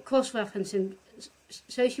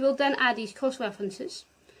 So she will then add these cross-references.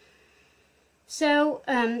 So,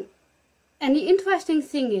 and the interesting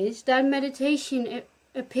thing is that meditation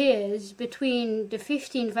appears between the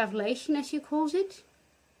 15th Revelation, as she calls it.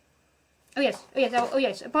 Oh yes,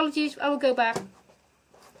 apologies, I will go back.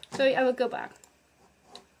 Sorry, I will go back.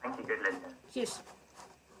 Thank you, Godeline. Yes.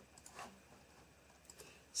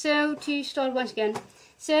 So, to start once again.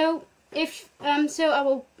 So, so I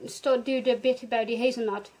will do the bit about the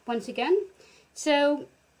hazelnut once again. So,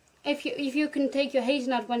 if you can take your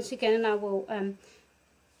hazelnut once again, and I will.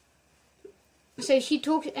 So she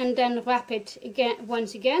talks, and then wrap it again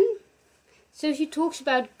once again. So she talks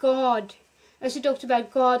about God. She talks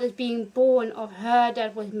about God as being born of her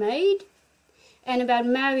that was made, and about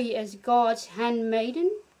Mary as God's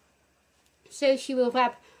handmaiden. So she will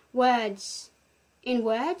wrap words in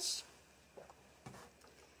words.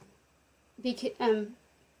 And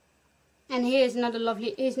here's another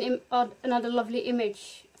lovely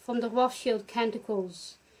image from the Rothschild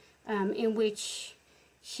Canticles, in which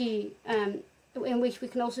we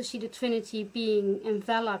can also see the Trinity being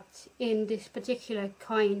enveloped in this particular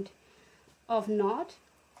kind of knot.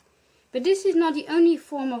 But this is not the only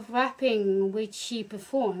form of wrapping which she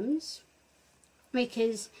performs,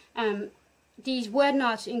 because these word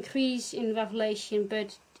knots increase in Revelation,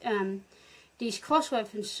 but these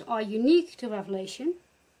cross-references are unique to Revelation.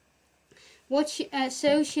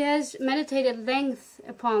 So she has meditated at length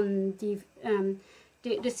upon the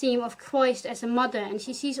theme of Christ as a mother, and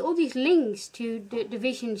she sees all these links to the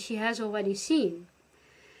vision she has already seen.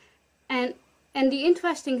 And the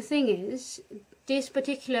interesting thing is, this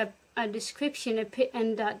particular description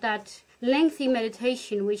and that lengthy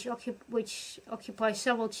meditation, which occupies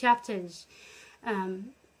several chapters,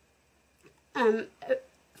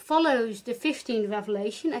 follows the 15th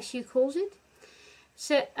Revelation, as she calls it.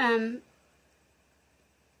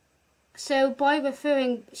 So by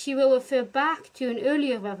referring, she will refer back to an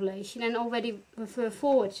earlier revelation and already refer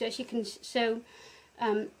forward. So she can, so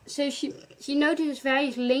she notices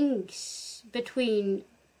various links between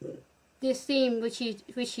this theme which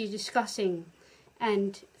she's discussing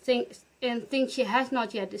and things she has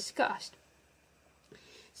not yet discussed.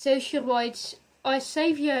 So she writes, "Our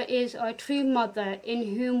Saviour is our true mother,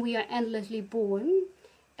 in whom we are endlessly born,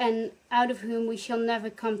 and out of whom we shall never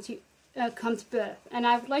come to birth." And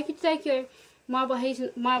I would like you to take your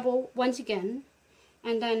marble once again,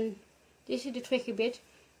 and then this is the tricky bit.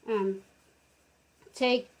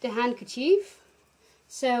 Take the handkerchief.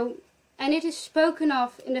 So, and it is spoken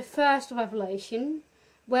of in the first Revelation,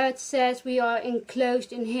 where it says we are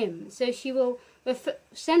enclosed in Him. So she will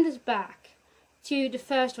send us back to the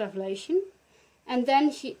first Revelation, and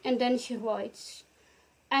then she writes,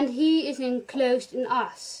 "And He is enclosed in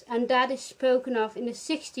us," and that is spoken of in the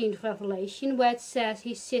 16th Revelation, where it says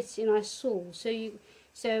He sits in our soul. So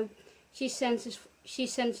she sends us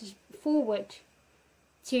forward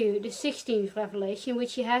to the 16th Revelation,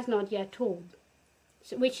 which she has not yet told,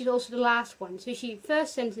 which is also the last one. So she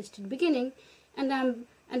first sends us to the beginning, and then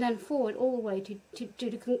forward all the way to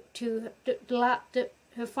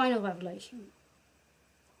her final revelation.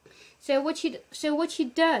 So what she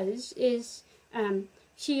does is,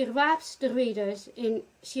 she wraps readers in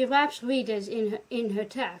her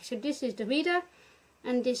text. So this is the reader,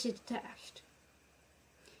 and this is the text.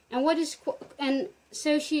 And what is what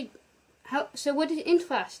is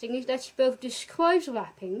interesting is that she both describes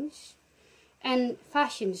wrappings and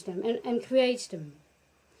fashions them and creates them,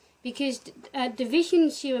 because the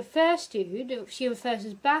vision she refers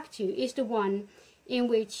us back to, is the one in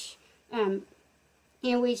which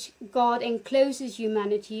God encloses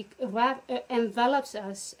humanity, envelops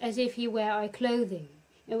us as if He were our clothing.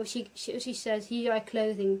 And she says, "He our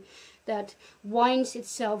clothing that winds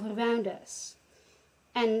itself around us."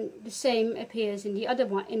 And the same appears in the other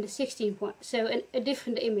one, in the 16th one. So a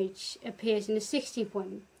different image appears in the 16th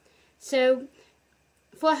one. So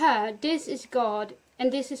for her, this is God,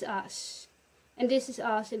 and this is us, and this is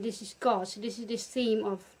us, and this is God. So this is this theme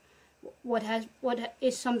of what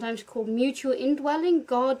is sometimes called mutual indwelling,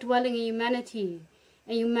 God dwelling in humanity,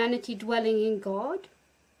 and humanity dwelling in God.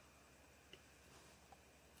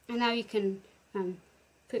 And now you can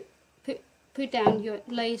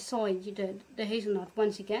lay aside the hazelnut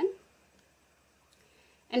once again.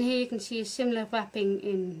 And here you can see a similar wrapping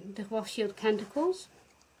in the Rothschild Canticles.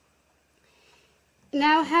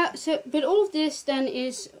 Now, but all of this then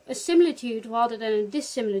is a similitude rather than a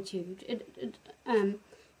dissimilitude,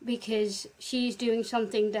 because she's doing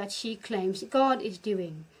something that she claims God is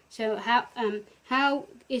doing. So how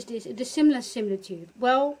is this a dissimilar similitude?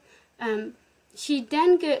 Well, she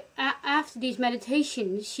then after these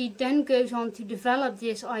meditations, she then goes on to develop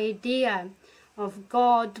this idea of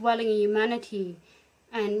God dwelling in humanity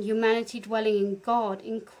and humanity dwelling in God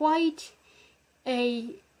in quite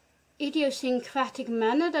a idiosyncratic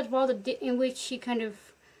manner, that in which she kind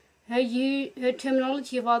of her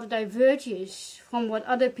terminology rather diverges from what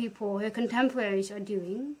other people, her contemporaries, are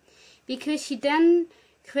doing, because she then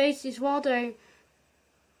creates this rather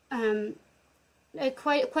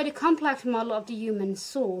quite a complex model of the human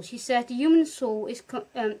soul. She said the human soul is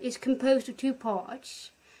composed of two parts: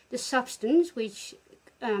 the substance, which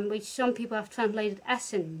some people have translated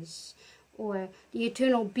essence, or the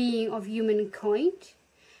eternal being of humankind,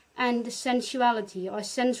 and the sensuality, or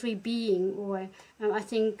sensory being, or I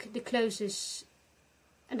think the closest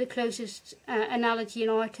analogy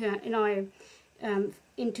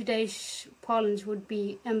in today's parlance would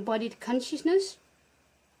be embodied consciousness.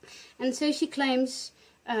 And so she claims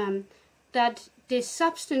that this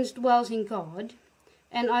substance dwells in God,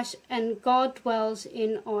 and God dwells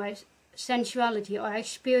in our sensuality, our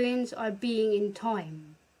experience, our being in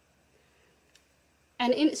time.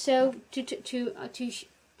 And so to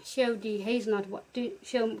show the hazelnut, to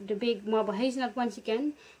show the big marble hazelnut once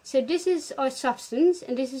again. So this is our substance,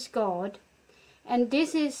 and this is God, and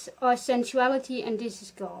this is our sensuality, and this is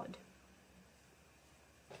God.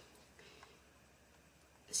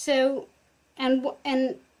 So, and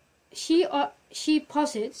she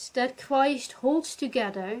posits that Christ holds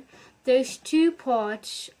together those two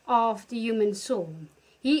parts of the human soul.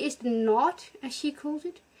 He is the knot, as she calls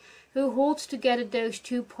it, who holds together those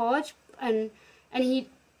two parts, and he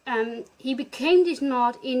became this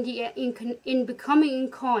knot in becoming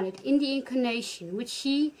incarnate, in the incarnation, which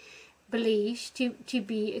she believes to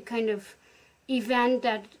be a kind of event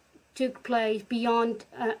that took place beyond,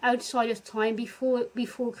 outside of time,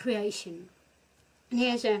 before creation. And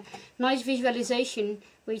here's a nice visualization,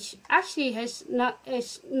 which actually is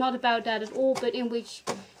not about that at all, but in which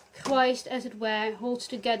Christ, as it were, holds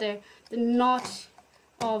together the knot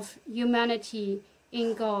of humanity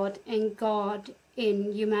in God and God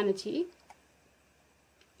in humanity.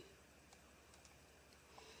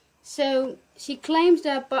 So she claims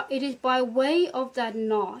that it is by way of that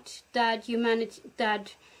knot that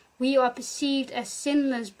we are perceived as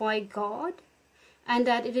sinless by God, and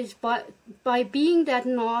that it is by being that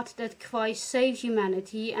knot that Christ saves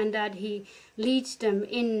humanity, and that He leads them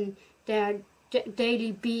in their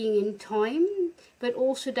daily being in time, but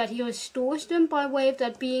also that He restores them by way of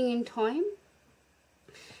that being in time.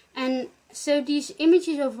 And so these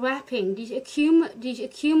images of wrapping, these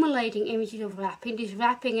accumulating images of wrapping, this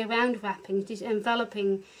wrapping around wrappings, this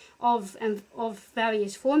enveloping of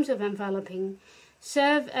various forms of enveloping,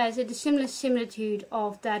 serve as a dissimilar similitude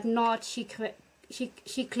of that knot she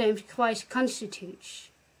claims Christ constitutes.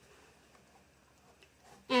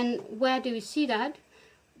 And where do we see that?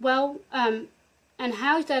 Well, and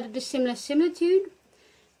how is that a dissimilar similitude?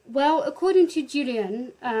 Well, according to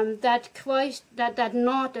Julian, that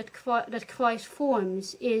knot that Christ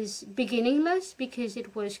forms is beginningless, because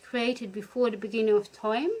it was created before the beginning of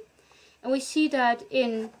time, and we see that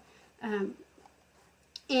in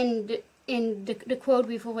the quote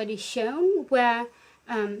we've already shown, where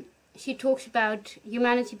she talks about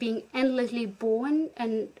humanity being endlessly born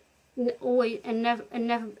and always and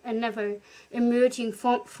never emerging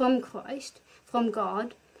from Christ, from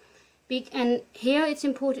God. And here it's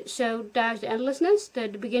important. So there's the endlessness, the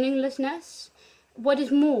beginninglessness. What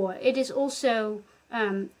is more, it is also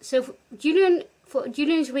so for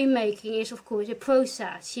Julian's remaking is of course a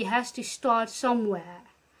process. She has to start somewhere.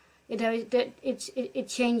 It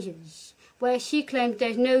changes. Whereas she claims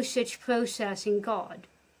there's no such process in God.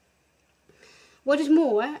 What is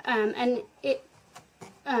more, and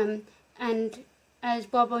as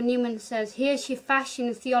Barbara Newman says, here she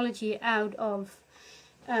fashioned theology out of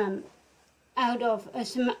a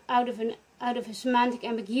semantic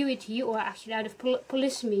ambiguity, or actually out of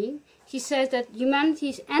polysemy. She says that humanity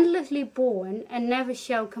is endlessly born and never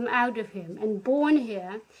shall come out of him. And born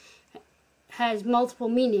here has multiple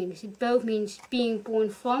meanings. It both means being born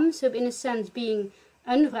from, so in a sense being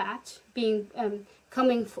unwrapped, being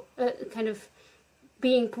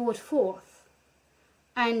being brought forth,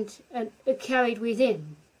 and carried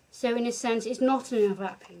within. So in a sense it's not an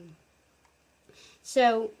unwrapping.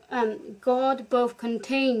 So God both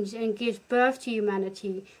contains and gives birth to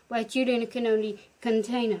humanity, where Julian can only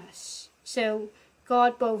contain us. So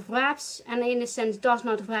God both wraps and in a sense does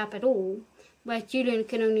not wrap at all, where Julian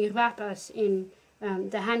can only wrap us in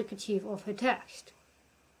the handkerchief of her text.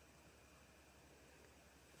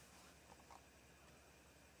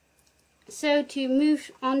 So to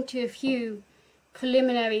move on to a few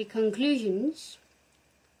preliminary conclusions,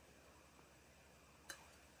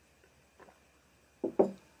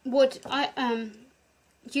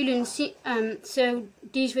 so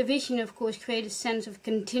these revisions of course create a sense of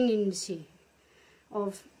contingency,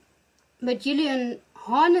 but Julian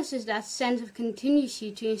harnesses that sense of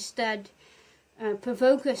contingency to instead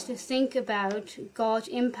provoke us to think about God's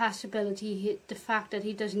impassibility, the fact that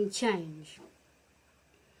he doesn't change.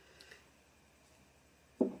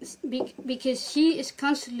 Because she is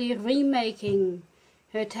constantly remaking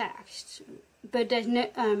her text, but there's no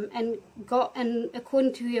and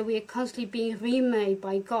according to her we are constantly being remade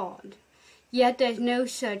by God. Yet there's no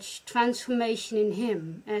such transformation in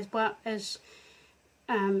him as well as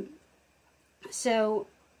so.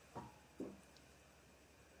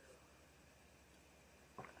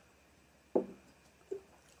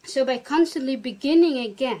 So by constantly beginning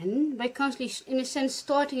again, by constantly, in a sense,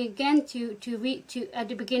 starting again to at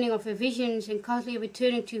the beginning of her visions and constantly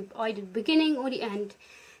returning to either the beginning or the end,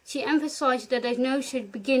 she emphasizes that there's no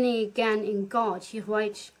such beginning again in God. She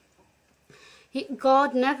writes,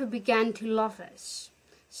 God never began to love us.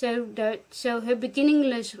 So her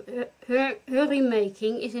beginningless, her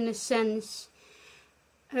remaking is in a sense,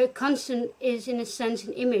 her constant is in a sense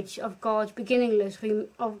an image of God's beginningless,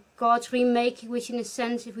 of God's remaking, which in a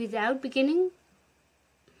sense is without beginning.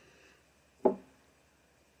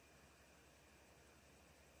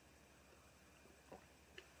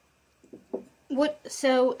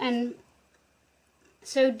 So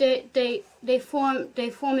they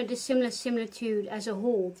form a dissimilar similitude as a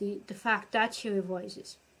whole. The fact that she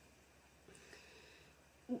revises.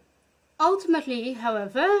 Ultimately,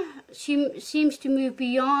 however, she seems to move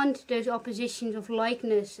beyond those oppositions of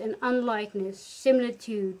likeness and unlikeness,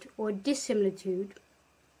 similitude or dissimilitude,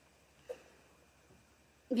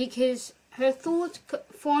 because her thought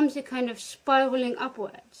forms a kind of spiraling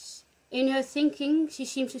upwards. In her thinking, she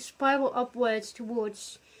seems to spiral upwards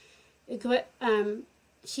towards.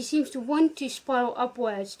 She seems to want to spiral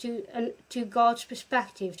upwards to God's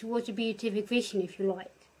perspective, towards the beatific vision, if you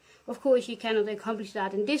like. Of course, you cannot accomplish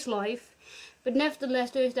that in this life, but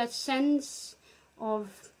nevertheless, there is that sense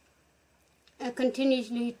of a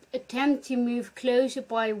continuously attempt to move closer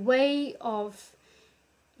by way of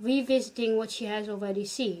revisiting what she has already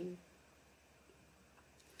seen.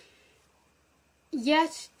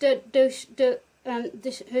 Yet, her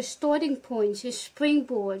starting points, her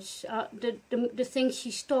springboards, the things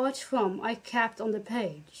she starts from, are kept on the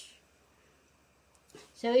page.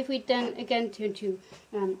 So if we then again turn to,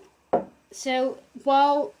 so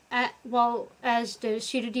while as the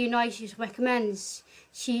Pseudo-Dionysius recommends,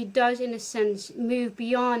 she does in a sense move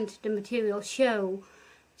beyond the material show,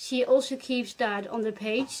 she also keeps that on the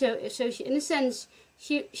page. So she, in a sense,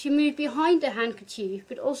 she moves behind the handkerchief,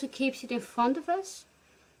 but also keeps it in front of us.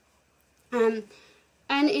 And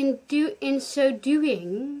in so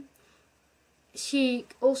doing, she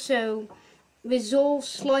also resolves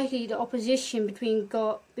slightly the opposition between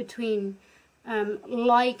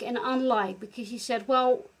like and unlike, because he said,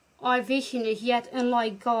 well, our vision is yet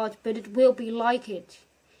unlike God, but it will be like it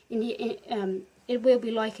in the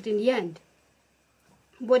end.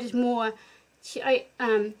 What is more, she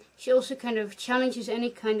also kind of challenges any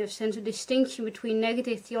kind of sense of distinction between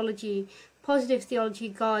negative theology, positive theology,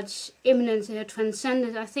 God's immanence and her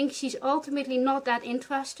transcendence. I think she's ultimately not that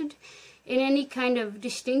interested in any kind of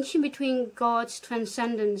distinction between God's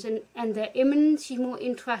transcendence and their immanence. She's more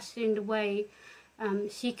interested in the way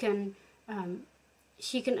she can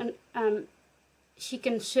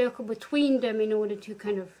circle between them in order to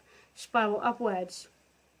kind of spiral upwards.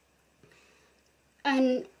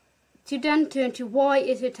 And to then turn to why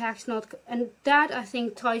is the text not, and that I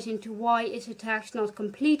think ties into why is the text not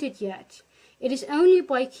completed yet. It is only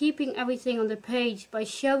by keeping everything on the page, by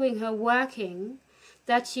showing her working,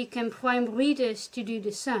 that she can prime readers to do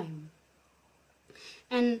the same.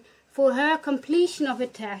 And for her, completion of a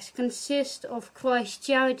text consists of Christ's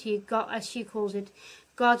charity, God, as she calls it,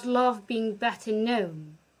 God's love being better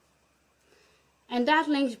known. And that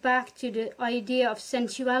links back to the idea of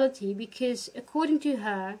sensuality, because according to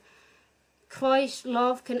her, Christ's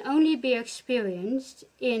love can only be experienced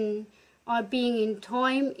in our being in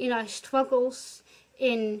time, in our struggles,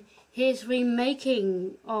 in his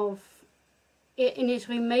remaking of the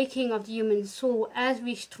human soul as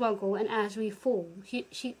we struggle and as we fall.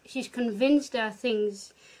 She's convinced there are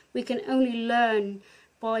things we can only learn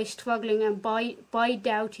by struggling and by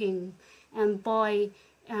doubting and by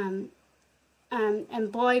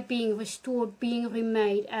being restored, being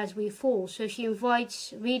remade as we fall. So she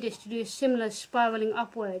invites readers to do a similar spiraling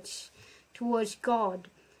upwards towards God.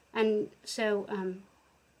 And so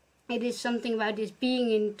it is something about this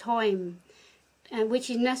being in time, which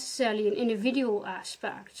is necessarily an individual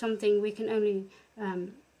aspect, something we can only,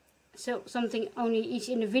 something only each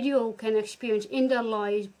individual can experience in their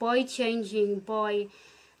lives by changing, by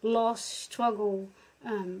loss, struggle,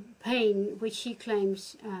 pain, which she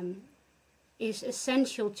claims is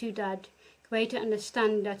essential to that greater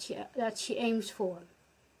understanding that she aims for.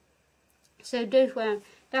 So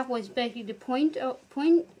that was basically the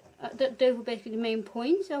those were basically the main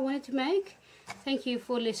points I wanted to make. Thank you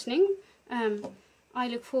for listening. I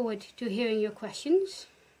look forward to hearing your questions.